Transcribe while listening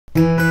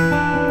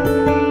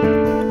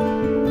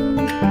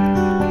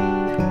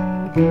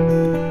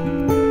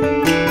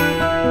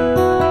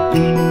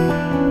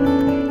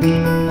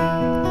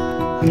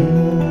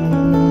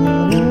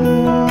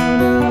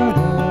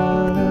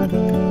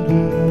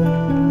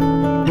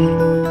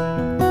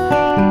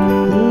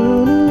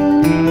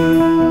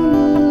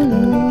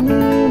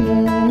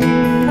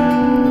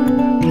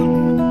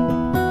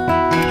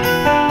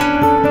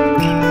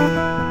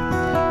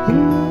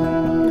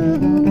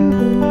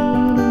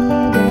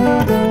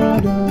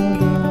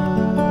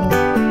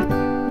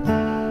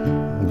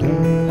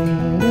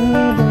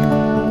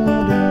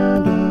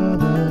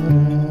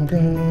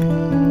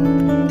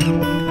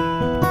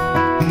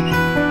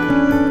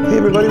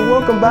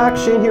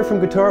back. Shane here from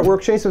Guitar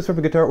Artwork. Shane Smith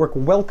from Guitar Artwork.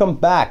 Welcome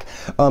back.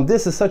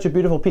 This is such a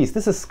beautiful piece.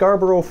 This is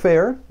Scarborough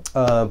Fair,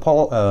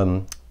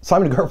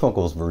 Simon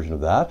Garfunkel's version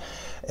of that,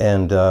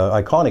 and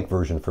iconic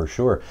version for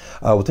sure.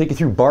 We'll take you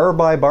through bar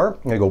by bar.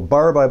 I'm going to go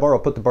bar by bar. I'll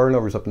put the bar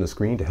numbers up on the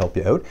screen to help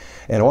you out.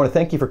 And I want to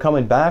thank you for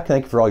coming back.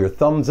 Thank you for all your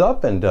thumbs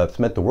up, and it's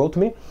meant the world to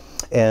me.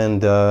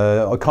 And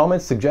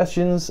comments,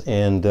 suggestions,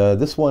 and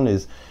this one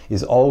is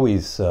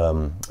always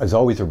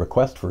a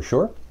request for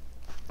sure.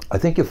 I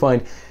think you'll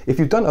find, if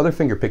you've done other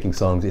finger picking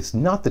songs, it's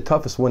not the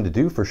toughest one to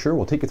do for sure.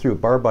 We'll take you through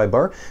it bar by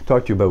bar,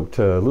 talk to you about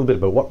a little bit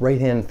about what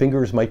right hand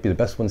fingers might be the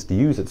best ones to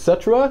use,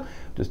 etc.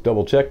 Just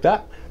double check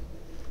that.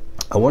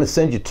 I want to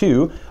send you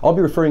to, I'll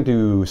be referring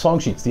to song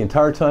sheets the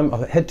entire time.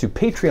 I'll head to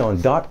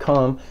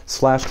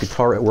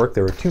patreon.com/guitarartwork.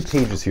 There are 2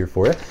 pages here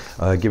for you,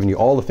 giving you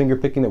all the finger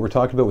picking that we're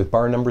talking about with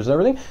bar numbers and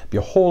everything. It'll be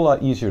a whole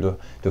lot easier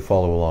to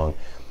follow along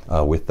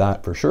with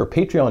that for sure.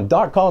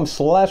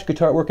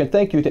 Patreon.com/guitarartwork, and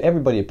thank you to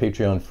everybody at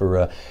Patreon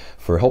for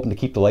helping to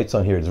keep the lights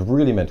on here. It's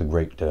really meant a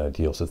great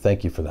deal, so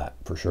thank you for that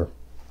for sure.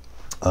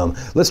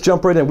 Let's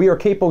jump right in. We are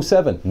Capo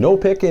 7, no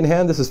pick in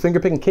hand. This is finger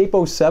picking.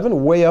 Capo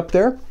 7, way up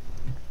there.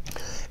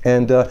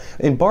 And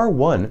in bar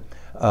 1,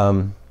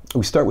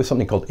 we start with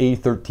something called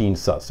A13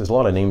 sus. There's a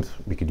lot of names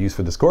we could use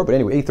for this chord, but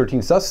anyway,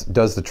 A13 sus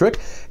does the trick.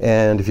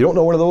 And if you don't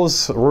know one of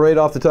those right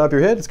off the top of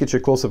your head, let's get you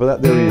a close-up of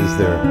that. There he is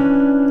there.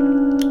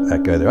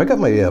 That guy there. I got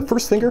my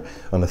first finger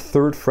on the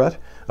 3rd fret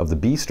of the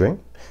B string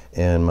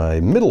and my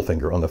middle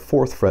finger on the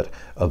 4th fret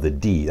of the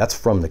D. That's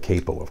from the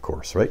capo, of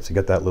course, right? So you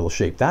got that little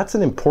shape. That's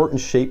an important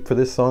shape for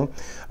this song.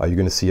 You're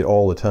going to see it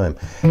all the time.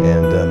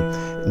 And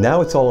now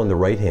it's all in the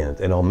right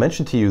hand. And I'll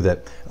mention to you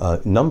that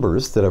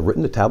numbers that I've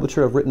written, the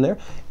tablature I've written there,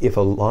 if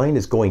a line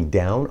is going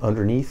down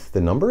underneath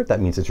the number,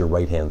 that means it's your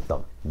right hand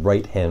thumb.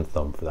 Right hand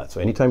thumb for that. So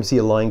anytime you see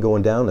a line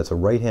going down, that's a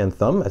right hand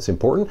thumb. That's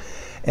important.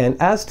 And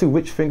as to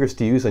which fingers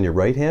to use on your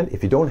right hand,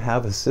 if you don't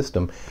have a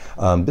system,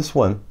 this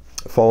one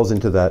falls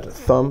into that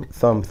thumb,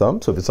 thumb,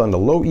 thumb. So if it's on the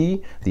low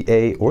E, the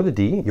A, or the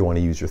D, you want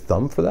to use your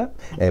thumb for that.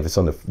 And if it's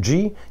on the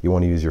G, you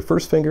want to use your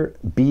first finger,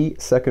 B,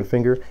 second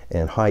finger,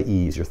 and high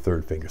E is your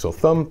 3rd finger. So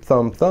thumb,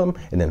 thumb, thumb,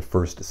 and then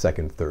 1st,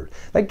 2nd, 3rd.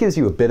 That gives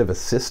you a bit of a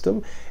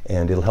system,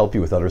 and it'll help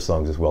you with other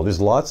songs as well. There's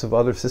lots of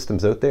other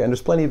systems out there, and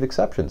there's plenty of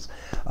exceptions.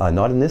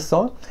 Not in this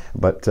song,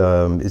 but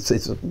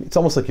it's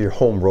almost like your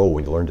home row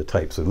when you learn to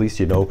type. So at least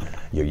you know,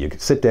 you can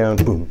sit down,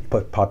 boom,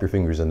 pop your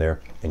fingers in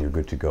there, and you're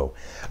good to go.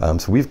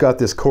 So we've got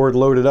this chord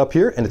loaded up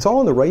here, and it's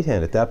all in the right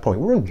hand at that point.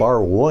 We're in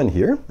bar 1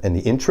 here, and the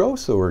intro,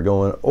 so we're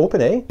going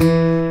open A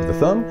with the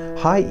thumb,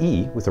 high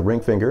E with the ring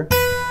finger,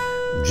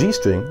 G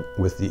string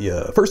with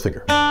the 1st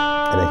finger,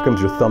 and then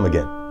comes your thumb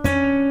again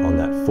on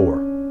that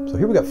 4. So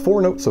here we got 4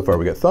 notes so far.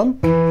 We got thumb,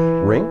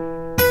 ring,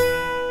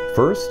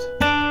 1st,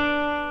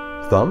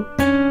 thumb,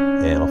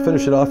 and I'll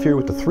finish it off here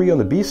with the 3 on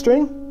the B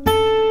string,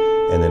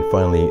 and then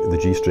finally the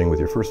G string with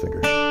your 1st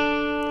finger.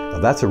 Now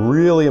that's a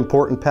really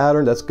important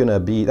pattern. That's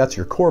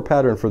your core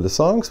pattern for the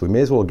song, so we may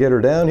as well get her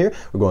down here.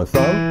 We're going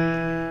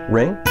thumb,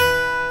 ring,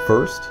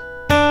 1st,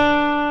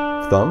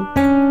 thumb,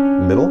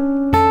 middle,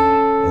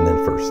 and then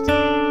 1st.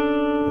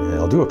 And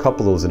I'll do a couple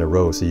of those in a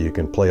row so you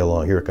can play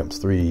along. Here it comes,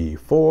 3,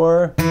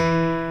 4. Here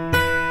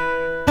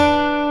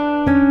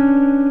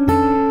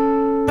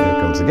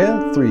it comes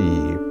again,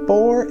 3,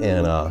 4,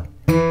 and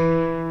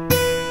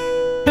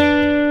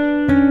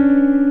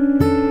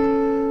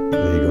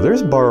there you go.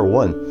 There's bar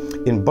 1.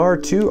 In bar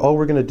 2, all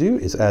we're going to do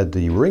is add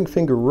the ring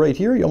finger right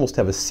here. You almost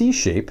have a C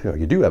shape.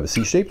 You do have a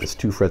C shape. It's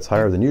 2 frets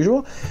higher than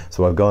usual.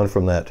 So I've gone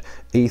from that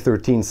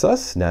A13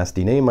 sus,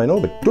 nasty name I know,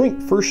 but doing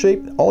 1st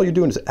shape, all you're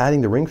doing is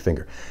adding the ring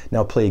finger.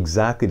 Now play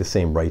exactly the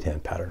same right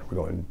hand pattern. We're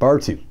going bar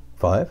 2,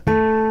 5,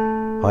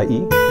 high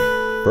E,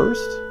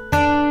 1st,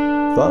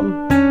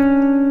 thumb,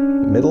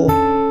 middle,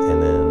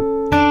 and then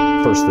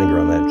 1st finger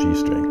on that G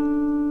string.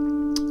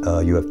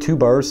 You have 2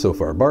 bars so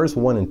far. Bars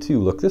 1 and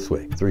 2 look this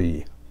way.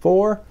 3,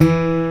 4.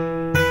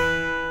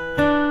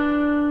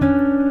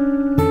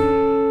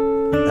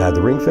 Add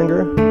the ring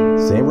finger,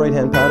 same right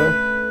hand pattern.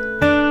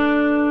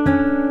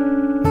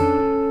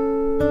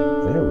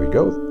 There we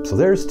go. So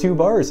there's 2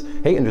 bars.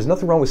 Hey, and there's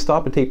nothing wrong with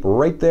stop and tape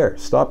right there.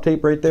 Stop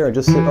tape right there and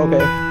just sit,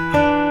 okay.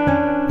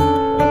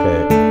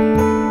 Okay.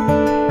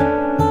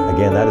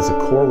 Again, that is a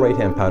core right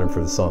hand pattern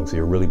for the song, so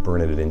you're really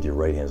burning it into your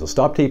right hand. So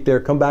stop tape there,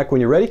 come back when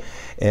you're ready,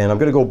 and I'm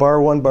going to go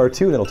bar 1, bar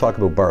 2, and then I'll talk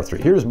about bar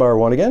 3. Here's bar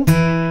 1 again.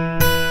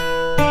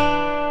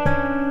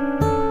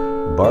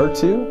 Bar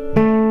 2.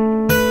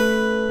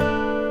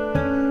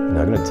 And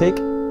I'm going to take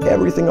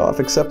everything off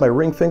except my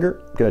ring finger.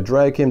 I'm going to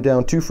drag him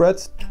down 2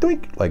 frets,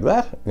 doink, like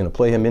that. I'm going to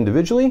play him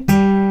individually.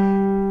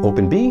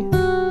 Open B,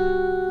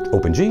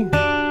 open G,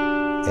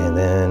 and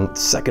then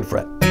 2nd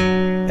fret.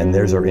 And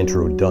there's our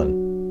intro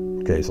done.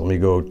 Okay, so let me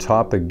go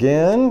top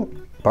again.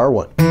 Bar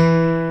 1.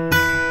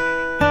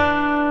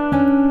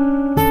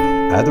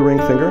 Add the ring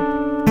finger.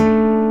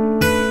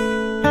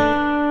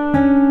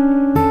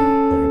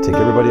 I'm going to take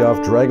everybody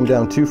off, drag them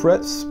down 2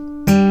 frets.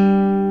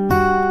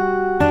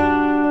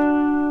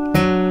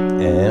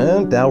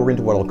 And now we're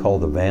into what I'll call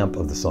the vamp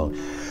of the song.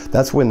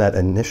 That's when that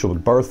initial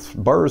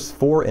bars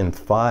 4 and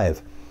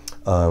 5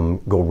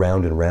 go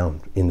round and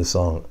round in the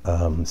song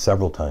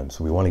several times.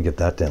 So we want to get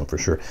that down for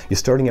sure. You're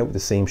starting out with the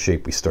same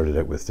shape we started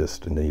out with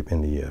just in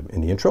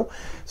the intro.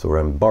 So we're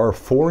on bar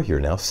 4 here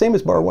now, same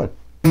as bar 1.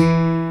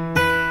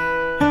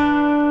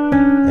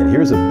 And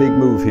here's a big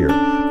move here.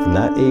 From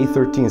that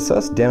A13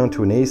 sus down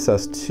to an A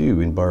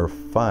sus2 in bar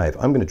 5.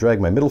 I'm going to drag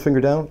my middle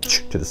finger down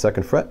to the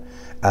 2nd fret,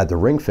 add the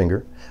ring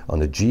finger on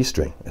the G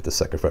string at the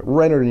 2nd fret,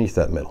 right underneath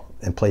that middle,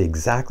 and play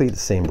exactly the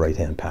same right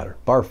hand pattern.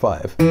 Bar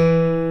 5.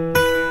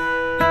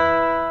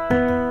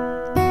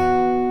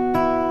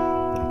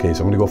 Okay, so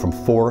I'm going to go from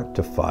 4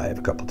 to 5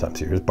 a couple times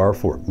here. Here's bar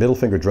 4. Middle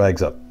finger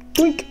drags up,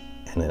 doink,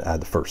 and then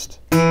add the 1st.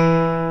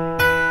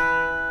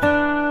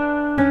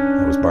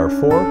 That was bar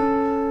 4.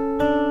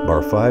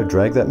 Bar 5,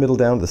 drag that middle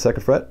down to the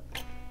 2nd fret,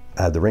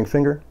 add the ring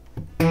finger,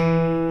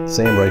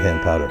 same right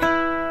hand pattern.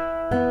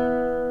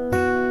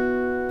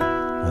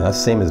 And that's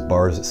same as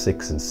bars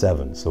 6 and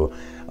 7. So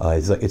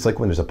it's like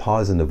when there's a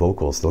pause in the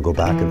vocals, they'll go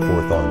back and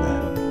forth on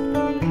that.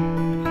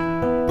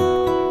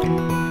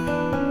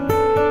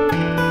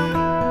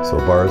 So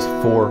bars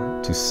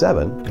 4 to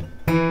 7,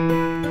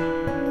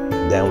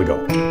 down we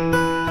go,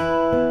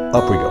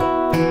 up we go,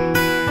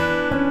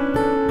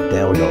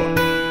 down we go.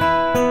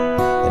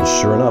 And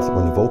sure enough,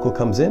 when the vocal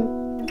comes in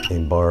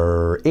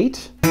bar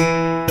 8,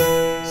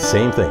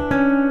 same thing.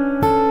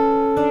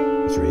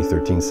 It's your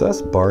A13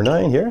 sus, bar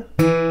 9 here,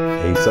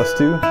 A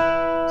sus2,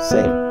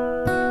 same.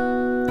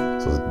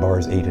 So it's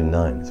bars 8 and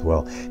 9 as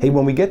well. Hey,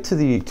 when we get to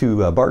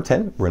bar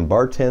 10, we're in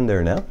bar 10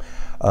 there now.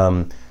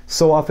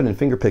 So often in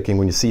fingerpicking,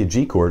 when you see a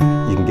G chord,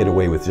 you can get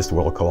away with just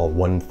what I'll call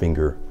one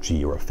finger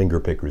G, or a finger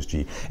picker's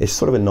G. It's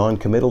sort of a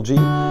non-committal G.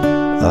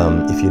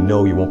 If you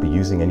know you won't be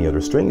using any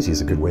other strings,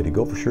 it's a good way to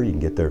go for sure. You can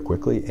get there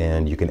quickly,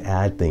 and you can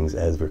add things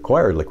as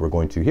required, like we're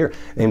going to here.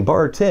 In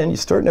bar 10, you're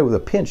starting out with a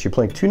pinch. You're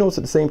playing 2 notes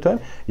at the same time.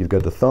 You've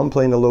got the thumb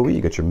playing the low E,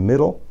 you got your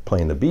middle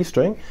playing the B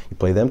string. You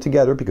play them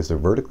together because they're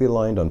vertically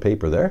aligned on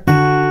paper there.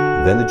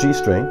 Then the G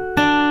string,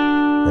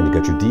 and you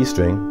got your D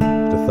string,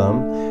 the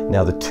thumb.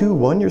 Now the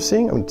 2-1 you're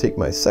seeing, I'm going to take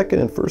my 2nd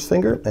and 1st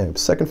finger, and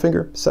 2nd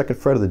finger, 2nd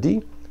fret of the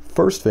D.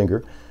 1st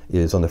finger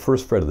is on the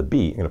 1st fret of the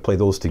B. I'm going to play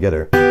those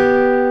together.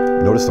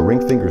 Notice the ring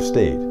finger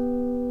stayed.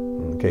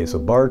 Okay, so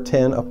bar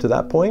 10 up to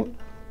that point,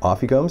 off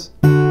he comes.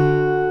 2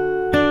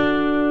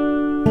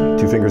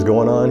 fingers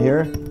going on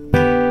here,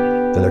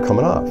 then they're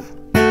coming off,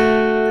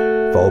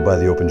 followed by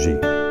the open G.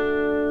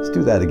 Let's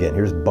do that again.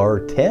 Here's bar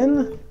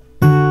 10.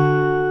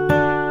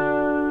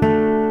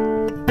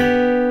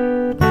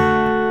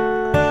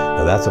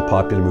 Now that's a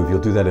popular move. You'll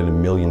do that in a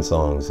million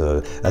songs.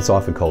 That's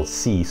often called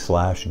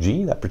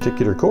C/G, that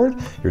particular chord.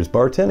 Here's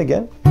bar 10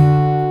 again.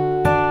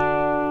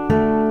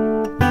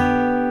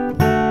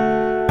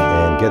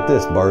 Get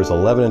this, bars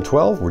 11 and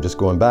 12, we're just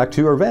going back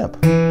to our vamp.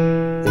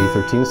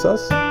 A13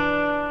 sus,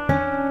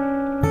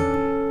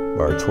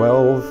 bar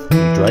 12,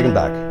 dragging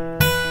back.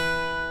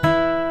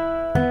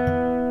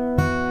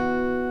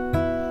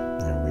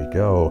 There we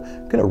go.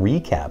 I'm going to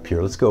recap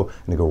here. Let's go.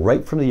 I'm going to go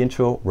right from the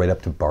intro right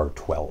up to bar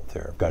 12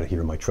 there. I've got it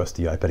here on my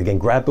trusty iPad. Again,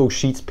 grab those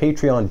sheets,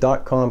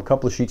 patreon.com,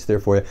 couple of sheets there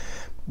for you.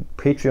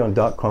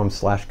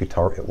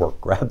 Patreon.com/guitar at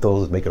work. Grab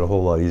those, make it a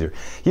whole lot easier.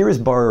 Here is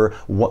bars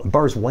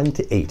 1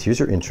 to 8. Here's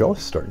your intro.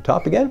 Start at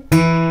top again.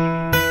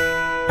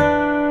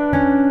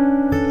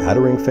 Add a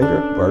ring finger,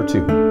 bar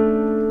 2.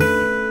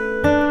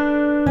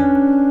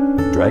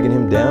 Dragging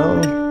him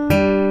down,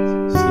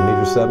 C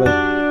major 7.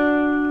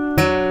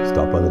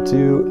 Stop on the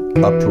 2,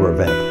 up to our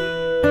vamp.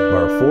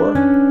 Bar 4.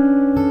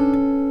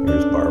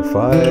 Here's bar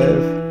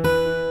 5.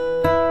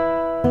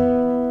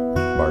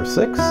 Bar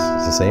 6.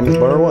 It's the same as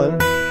bar 1.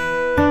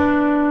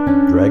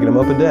 Dragging them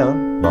up and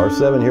down, bar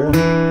 7 here,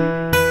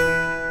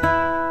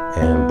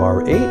 and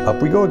bar 8, up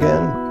we go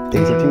again,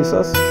 A13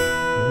 sus,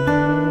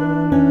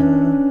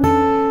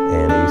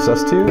 and A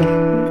sus2,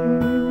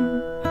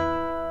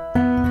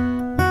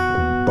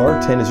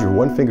 bar 10 is your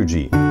 1 finger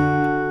G,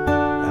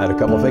 add a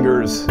couple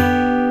fingers,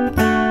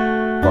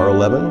 bar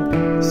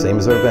 11, same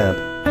as our vamp.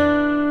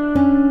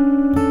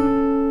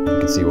 You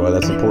can see why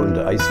that's important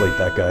to isolate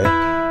that guy,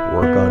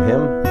 work on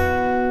him.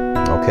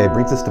 Okay,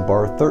 brings us to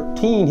bar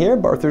 13 here.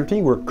 Bar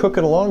 13, we're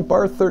cooking along.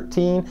 Bar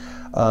 13,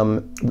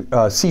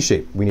 C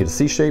shape. We need a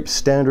C shape,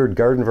 standard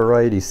garden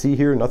variety C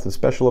here, nothing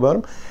special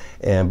about them.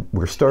 And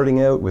we're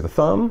starting out with a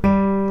thumb,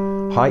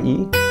 high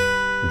E,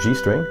 G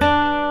string,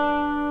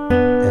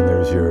 and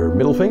there's your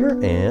middle finger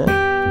and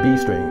B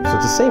string. So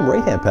it's the same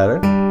right hand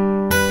pattern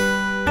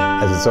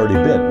as it's already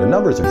been. The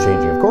numbers are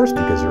changing, of course,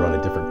 because you're on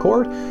a different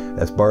chord.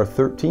 That's bar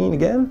 13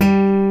 again.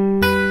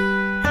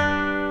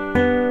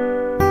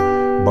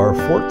 Bar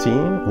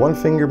 14, 1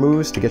 finger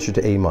moves to get you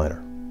to A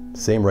minor.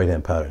 Same right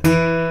hand pattern.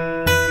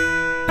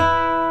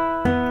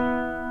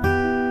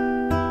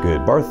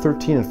 Good. Bar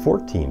 13 and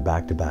 14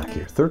 back to back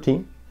here.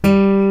 13.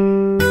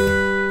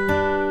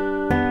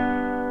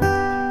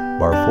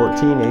 Bar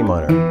 14, A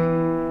minor.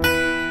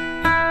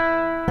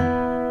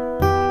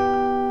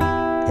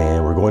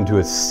 And we're going to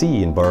a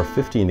C in bar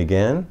 15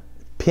 again.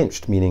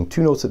 Pinched, meaning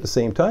 2 notes at the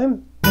same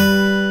time,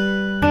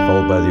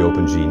 followed by the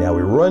open G. Now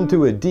we run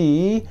to a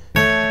D.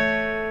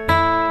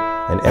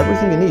 And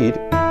everything you need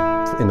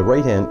in the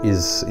right hand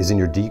is in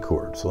your D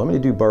chord. So I'm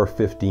going to do bar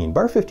 15.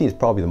 Bar 15 is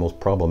probably the most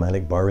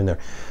problematic bar in there.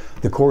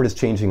 The chord is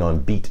changing on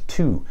beat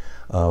 2,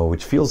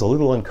 which feels a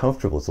little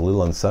uncomfortable. It's a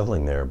little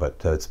unsettling there,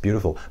 but it's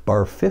beautiful.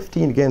 Bar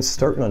 15 again,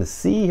 starting on a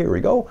C. Here we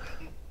go.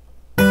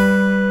 D.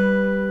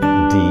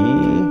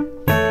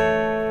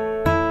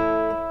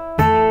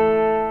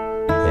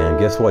 And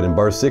guess what? In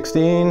bar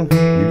 16,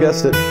 you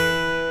guessed it,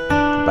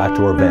 back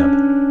to our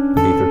vamp.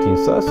 A13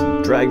 sus,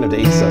 dragging it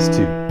to A sus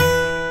 2.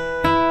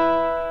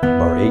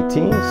 Bar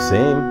 18,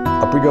 same,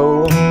 up we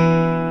go.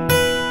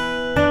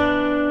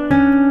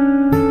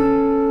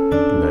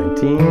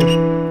 19.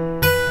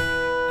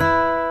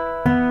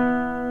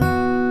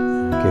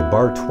 Okay,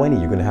 bar 20,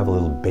 you're going to have a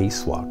little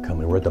bass walk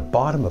coming. We're at the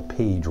bottom of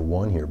page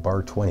 1 here,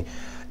 bar 20.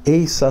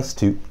 A sus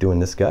 2, doing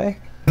this guy.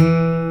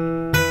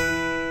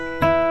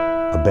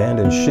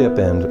 Abandon ship,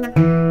 and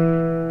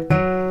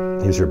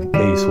here's your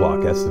bass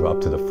walk. That's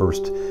up to the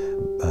first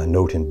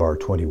note in bar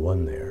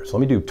 21 there. So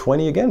let me do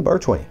 20 again, bar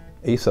 20.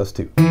 A sus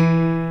 2.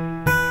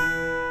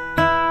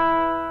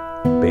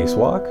 Bass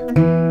walk.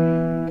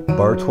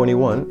 Bar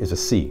 21 is a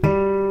C. There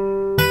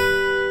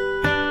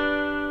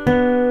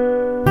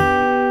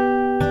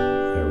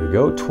we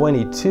go.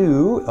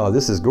 22. Oh,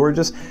 this is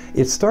gorgeous.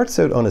 It starts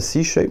out on a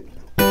C shape.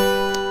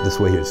 This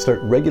way here.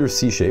 Start regular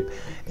C shape.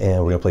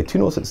 And we're going to play 2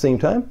 notes at the same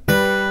time,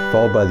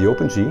 followed by the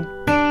open G.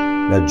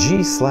 Now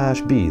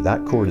G/B,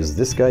 that chord is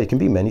this guy. It can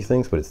be many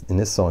things, but in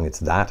this song it's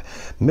that.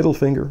 Middle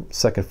finger,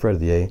 2nd fret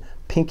of the A,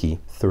 pinky,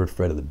 3rd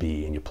fret of the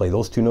B, and you play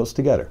those 2 notes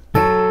together.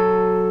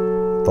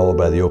 Followed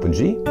by the open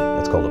G.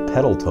 That's called a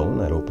pedal tone,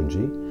 that open G.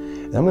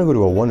 And I'm going to go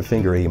to a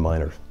 1-finger A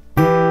minor.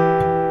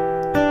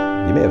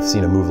 You may have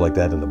seen a move like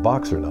that in the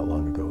Boxer not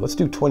long ago. Let's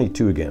do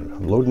 22 again.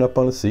 I'm loading up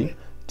on a C,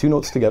 2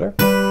 notes together,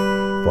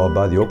 followed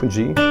by the open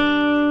G,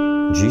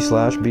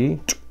 G/B.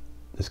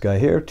 This guy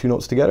here, 2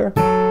 notes together,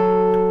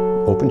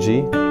 open G,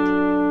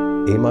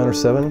 A minor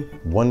 7,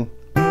 1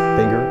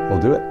 finger will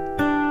do it,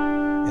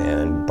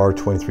 and bar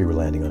 23 we're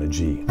landing on a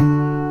G.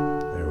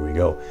 There we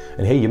go.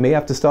 And hey, you may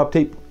have to stop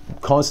tape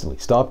constantly.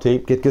 Stop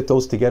tape, get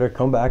those together,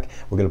 come back.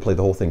 We're going to play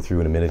the whole thing through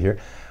in a minute here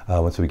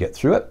once we get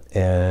through it,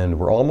 and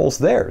we're almost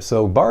there.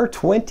 So bar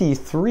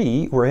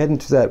 23, we're heading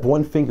to that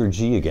 1-finger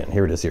G again.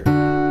 Here it is here.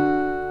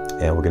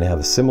 And we're going to have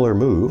a similar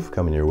move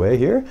coming your way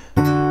here.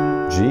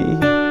 G,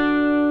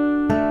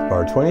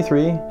 bar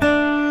 23.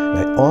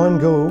 Now on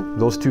go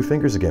those 2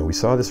 fingers again. We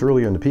saw this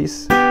earlier in the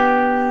piece.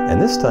 And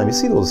this time you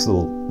see those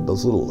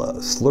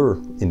little slur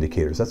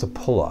indicators. That's a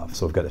pull off.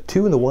 So I've got a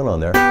 2 and the 1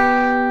 on there.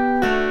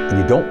 And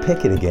you don't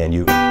pick it again.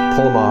 You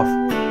pull them off.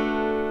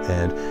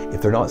 And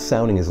if they're not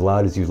sounding as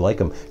loud as you'd like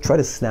them, try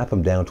to snap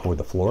them down toward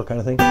the floor kind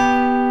of thing.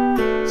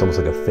 It's almost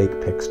like a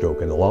fake pick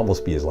stroke, and it'll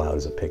almost be as loud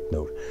as a pick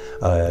note.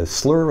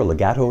 Slur or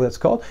legato, that's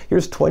called.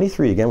 Here's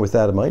 23 again with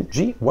that in mind.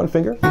 G, 1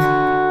 finger.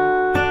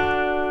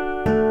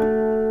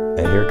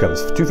 And here it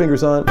comes. 2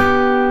 fingers on,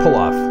 pull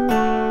off.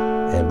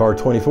 And bar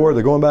 24,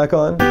 they're going back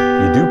on.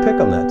 You do pick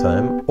them that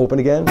time. Open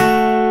again.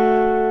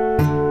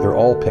 They're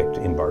all picked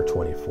in bar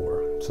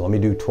 24. So let me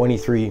do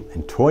 23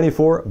 and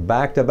 24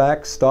 back to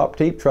back. Stop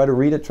tape, try to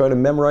read it, try to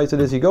memorize it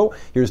as you go.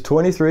 Here's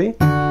 23.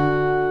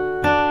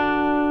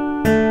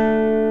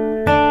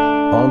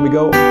 On we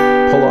go,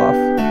 pull off.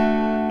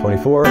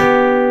 24.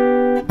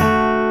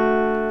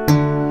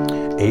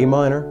 A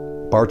minor,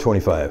 bar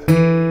 25.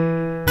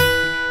 And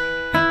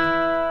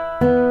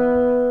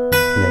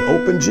then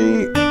open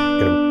G.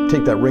 Gonna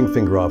take that ring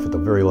finger off at the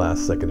very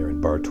last second there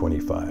in bar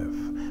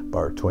 25.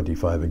 Bar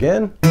 25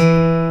 again.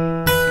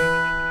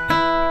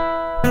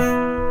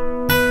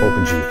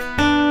 Open G.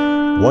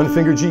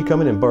 1-finger G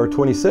coming in bar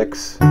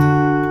 26.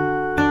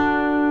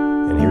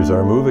 And here's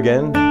our move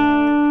again.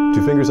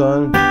 2 fingers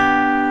on.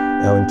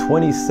 Now in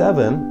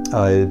 27,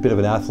 a bit of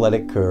an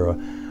athletic or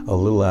a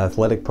little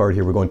athletic part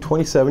here. We're going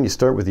 27, you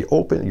start with the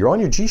open. You're on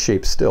your G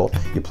shape still.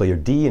 You play your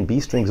D and B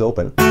strings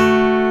open.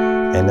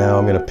 And now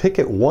I'm going to pick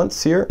it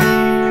once here,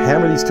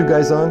 hammer these 2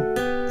 guys on,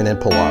 and then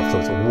pull off. So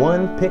it's a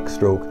 1 pick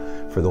stroke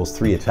for those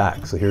 3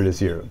 attacks. So here it is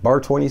here.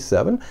 Bar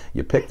 27,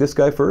 you pick this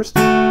guy first,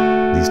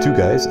 these 2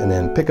 guys, and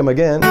then pick them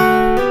again,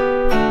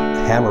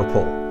 hammer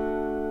pull.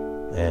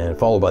 And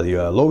followed by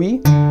the low E,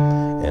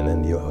 and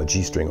then the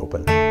G string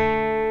open.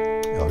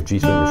 G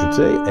string I should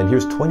say. And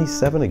here's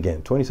 27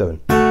 again, 27.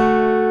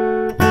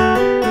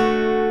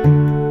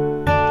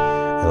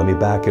 And let me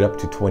back it up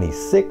to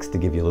 26 to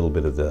give you a little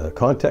bit of the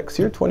context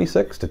here.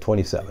 26 to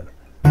 27.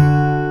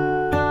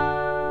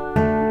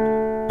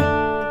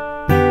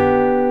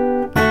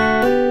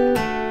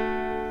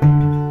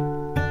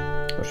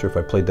 Not sure if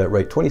I played that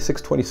right.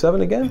 26,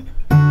 27 again.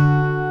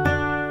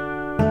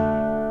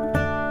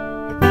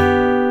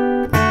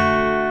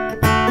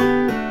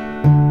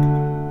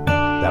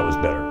 That was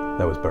better.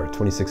 That was better.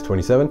 26,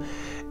 27.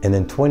 And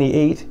then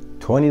 28,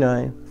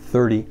 29,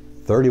 30,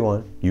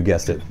 31. You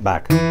guessed it.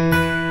 Back to your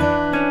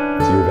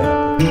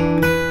vamp.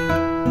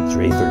 It's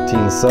your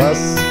A13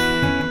 sus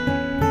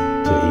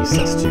to A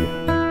sus 2.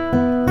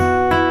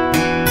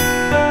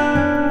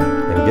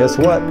 And guess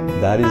what?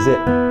 that is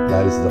it.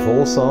 That is the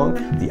whole song.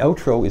 The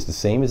outro is the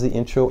same as the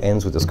intro,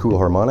 ends with this cool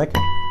harmonic.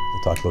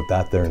 We'll talk about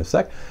that there in a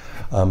sec.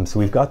 So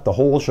we've got the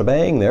whole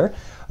shebang there.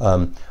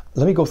 Let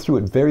me go through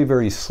it very,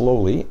 very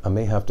slowly. I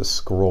may have to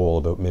scroll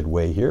about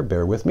midway here,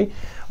 bear with me.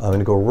 I'm going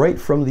to go right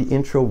from the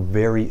intro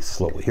very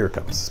slowly. Here it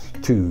comes.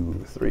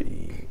 2,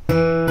 3.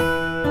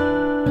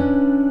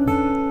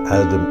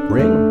 Add the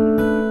ring,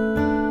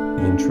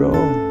 intro,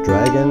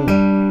 dragon,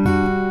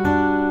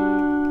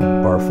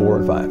 bar 4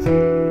 and 5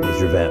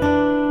 is your vamp.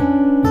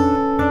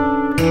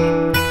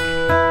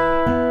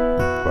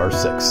 Bar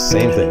 6,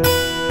 same thing.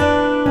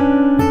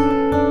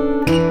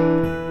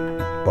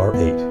 Bar 8,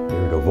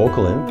 here we go,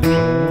 vocal in.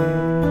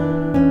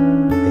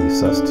 A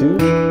sus2,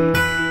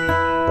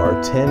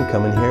 bar 10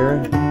 coming here,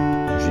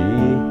 G,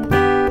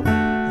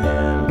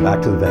 and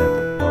back to the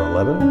vamp. Bar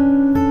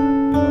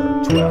 11,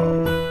 bar 12.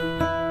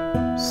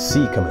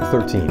 C coming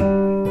 13, A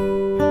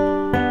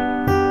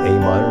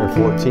minor in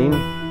 14,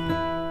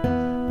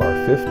 bar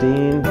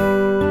 15,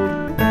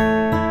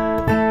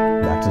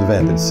 back to the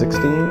vamp in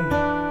 16,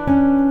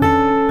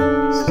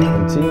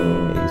 17,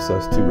 A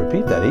sus2,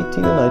 repeat that,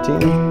 18 and 19.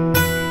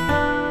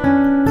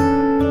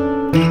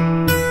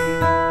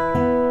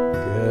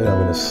 Good, I'm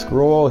going to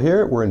scroll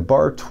here, we're in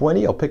bar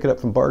 20, I'll pick it up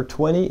from bar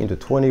 20 into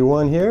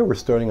 21 here, we're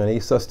starting on A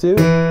sus2,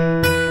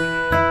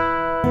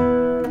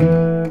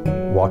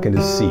 walk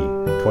into C,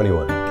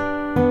 21.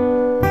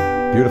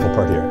 Beautiful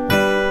part here.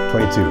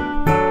 22.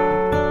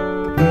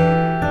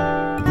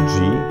 G.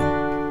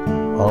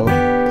 On,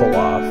 pull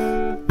off.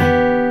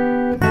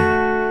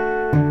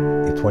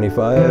 A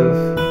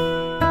 25.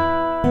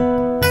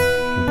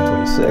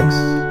 26.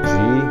 G.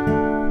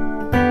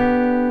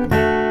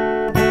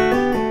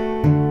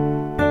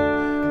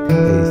 A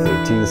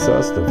 13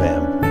 sus, the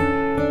vamp.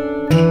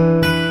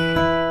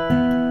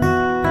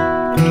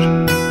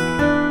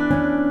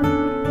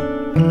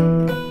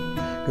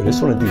 I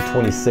just want to do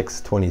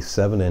 26,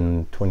 27,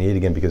 and 28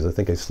 again because I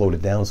think I slowed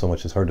it down so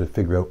much it's hard to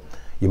figure out.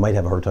 You might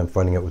have a hard time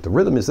finding out what the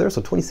rhythm is there.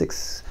 So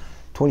 26,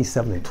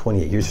 27, and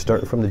 28. You're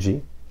starting from the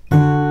G.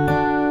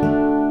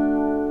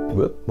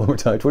 Whoop, one more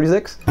time,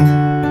 26. There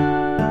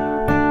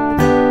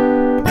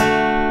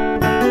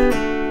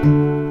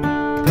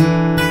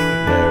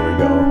we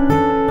go.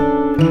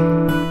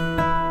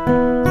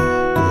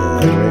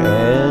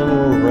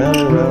 And round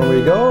and round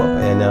we go.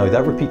 And now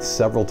that repeats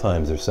several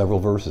times. There's several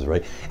verses,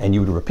 right? And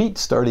you would repeat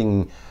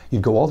starting,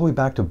 you'd go all the way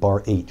back to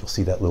bar 8. You'll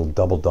see that little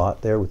double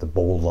dot there with the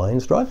bold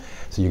lines drawn.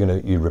 So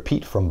you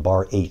repeat from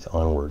bar 8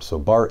 onwards. So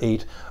bar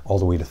 8 all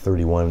the way to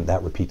 31,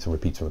 that repeats and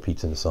repeats and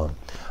repeats in the song.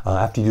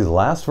 After you do the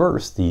last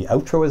verse, the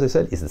outro, as I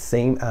said, is the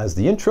same as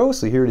the intro.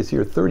 So here it is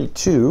here,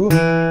 32.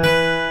 A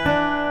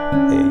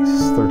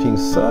 13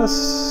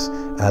 sus,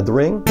 add the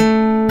ring,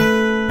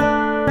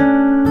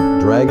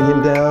 dragging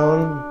him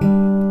down,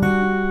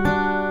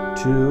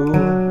 2,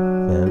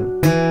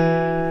 and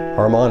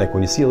harmonic.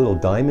 When you see a little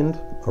diamond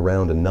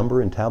around a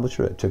number in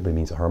tablature, it typically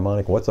means a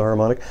harmonic. What's a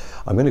harmonic?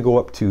 I'm going to go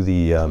up to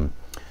the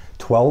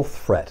 12th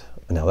fret.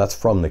 Now that's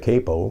from the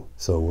capo,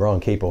 so we're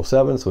on capo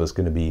 7, so it's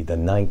going to be the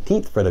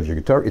 19th fret of your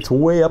guitar. It's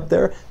way up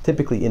there,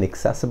 typically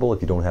inaccessible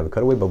if you don't have a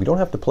cutaway, but we don't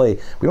have to play,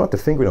 we don't have to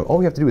finger it out. All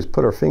we have to do is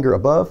put our finger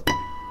above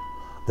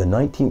the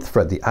 19th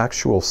fret, the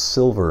actual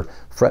silver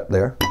fret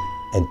there,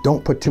 and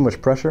don't put too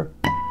much pressure,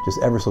 just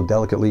ever so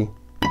delicately,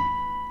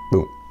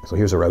 boom. So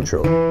here's our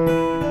outro.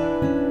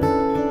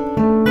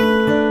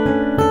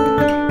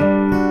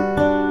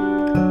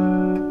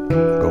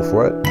 Go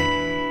for it.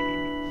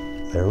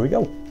 There we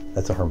go.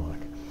 That's a harmonic.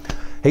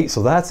 Hey,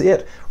 so that's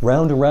it.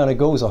 Round and round it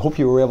goes. I hope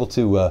you were able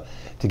to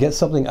get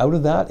something out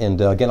of that.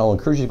 And again, I'll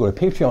encourage you to go to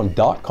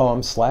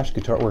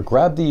patreon.com/guitarwork.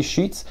 Grab these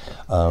sheets,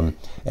 and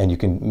you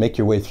can make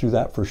your way through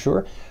that for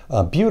sure.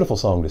 Beautiful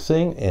song to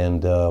sing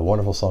and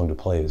wonderful song to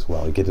play as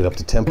well. You get it up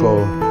to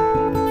tempo.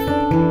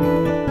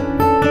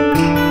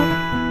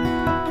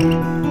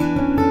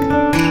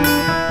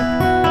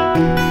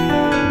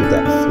 Get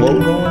that flow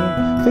going.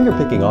 Finger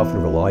picking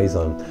often relies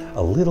on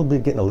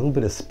getting a little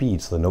bit of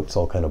speed so the notes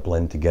all kind of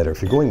blend together.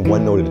 If you're going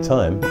one note at a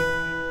time,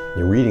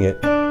 you're reading it,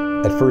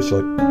 at first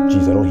you're like,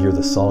 geez, I don't hear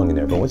the song in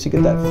there. But once you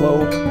get that flow,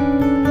 1, 2,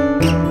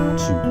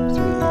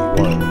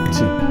 3, 1, 2,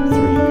 3,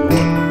 1,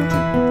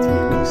 2, 3, it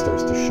really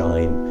starts to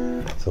shine.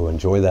 So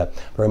enjoy that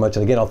very much.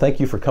 And again, I'll thank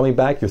you for coming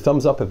back. Your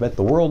thumbs up have meant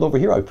the world over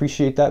here. I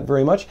appreciate that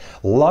very much.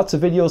 Lots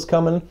of videos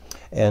coming.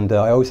 And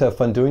I always have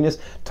fun doing this.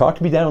 Talk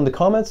to me down in the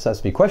comments,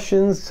 ask me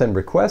questions, send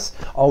requests.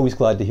 Always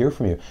glad to hear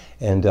from you.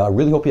 And I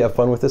really hope you have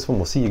fun with this one.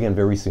 We'll see you again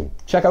very soon.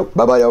 Check out.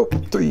 Bye-bye.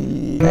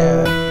 3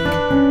 and